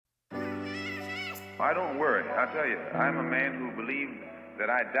I don't worry. I tell you, I'm a man who believed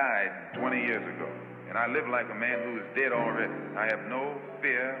that I died 20 years ago. And I live like a man who is dead already. I have no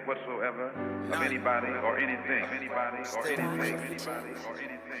fear whatsoever of anybody or anything.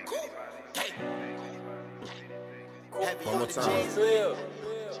 One more time.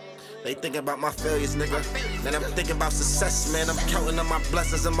 They thinking about my failures, nigga. Man, I'm thinking about success, man. I'm counting on my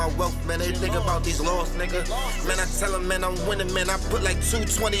blessings and my wealth, man. They think about these laws, nigga. Man, I tell them, man, I'm winning, man. I put like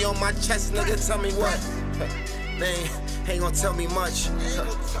 220 on my chest, nigga. Tell me what? They ain't gonna tell me much.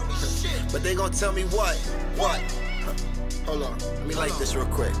 But they gonna tell me what? What? Hold on, let me light this real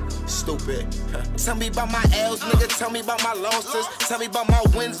quick. Stupid. Tell me about my L's, nigga. Tell me about my losses. Tell me about my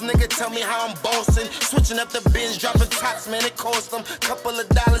wins, nigga. Tell me how I'm bossing. Switching up the bins, dropping tops, man. It cost them couple of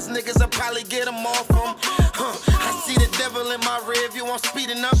dollars, niggas. I'll probably get them off them. I see the devil in my rear view. I'm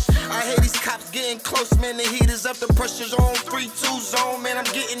speeding up. I hear these cops getting close, man. The heat is up, the pressure's on. 3-2 zone, man. I'm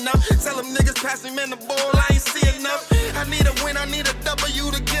getting up. Tell them niggas pass me, man, the ball. I ain't see enough. I need a win, I need a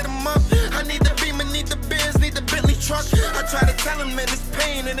W to get them up. I need the Beamer, need the Benz, need the Bentley truck. I try to tell him, man, it's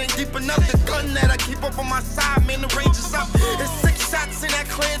pain, it ain't deep enough. The gun that I keep up on my side, man, the range is up. There's 6 shots in that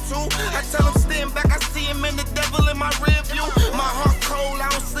clear too. I tell him stand back, I see him and the devil in my rear view. My heart cold, I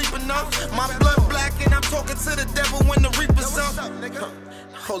don't sleep enough. My blood black and I'm talking to the devil when the reaper's up.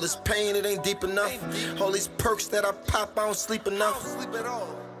 All this pain, it ain't deep enough. All these perks that I pop, I don't sleep enough.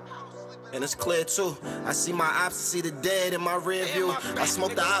 And it's clear too. I see my ops, see the dead in my rear view. I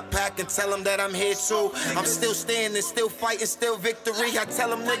smoke the hot pack and tell them that I'm here too. I'm still standing, still fighting, still victory. I tell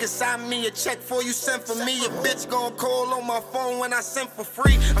them niggas sign me a check for you send for me. A bitch gon' call on my phone when I send for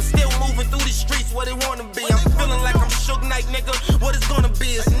free. I'm still moving through these streets where they wanna be. I'm feeling like I'm Suge Knight, nigga. What it's gonna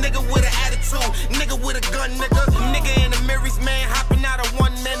be is nigga with an attitude, nigga with a gun, nigga. Nigga in the Marys, man, hopping out of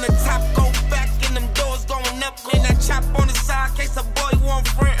one, man. The top go back and them doors going up, man. That chop on the side, case a boy want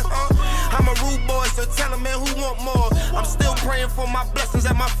friend, I'm a rude boy, so tell him, man, who want more? I'm still praying for my blessings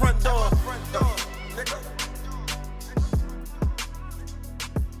at my front door.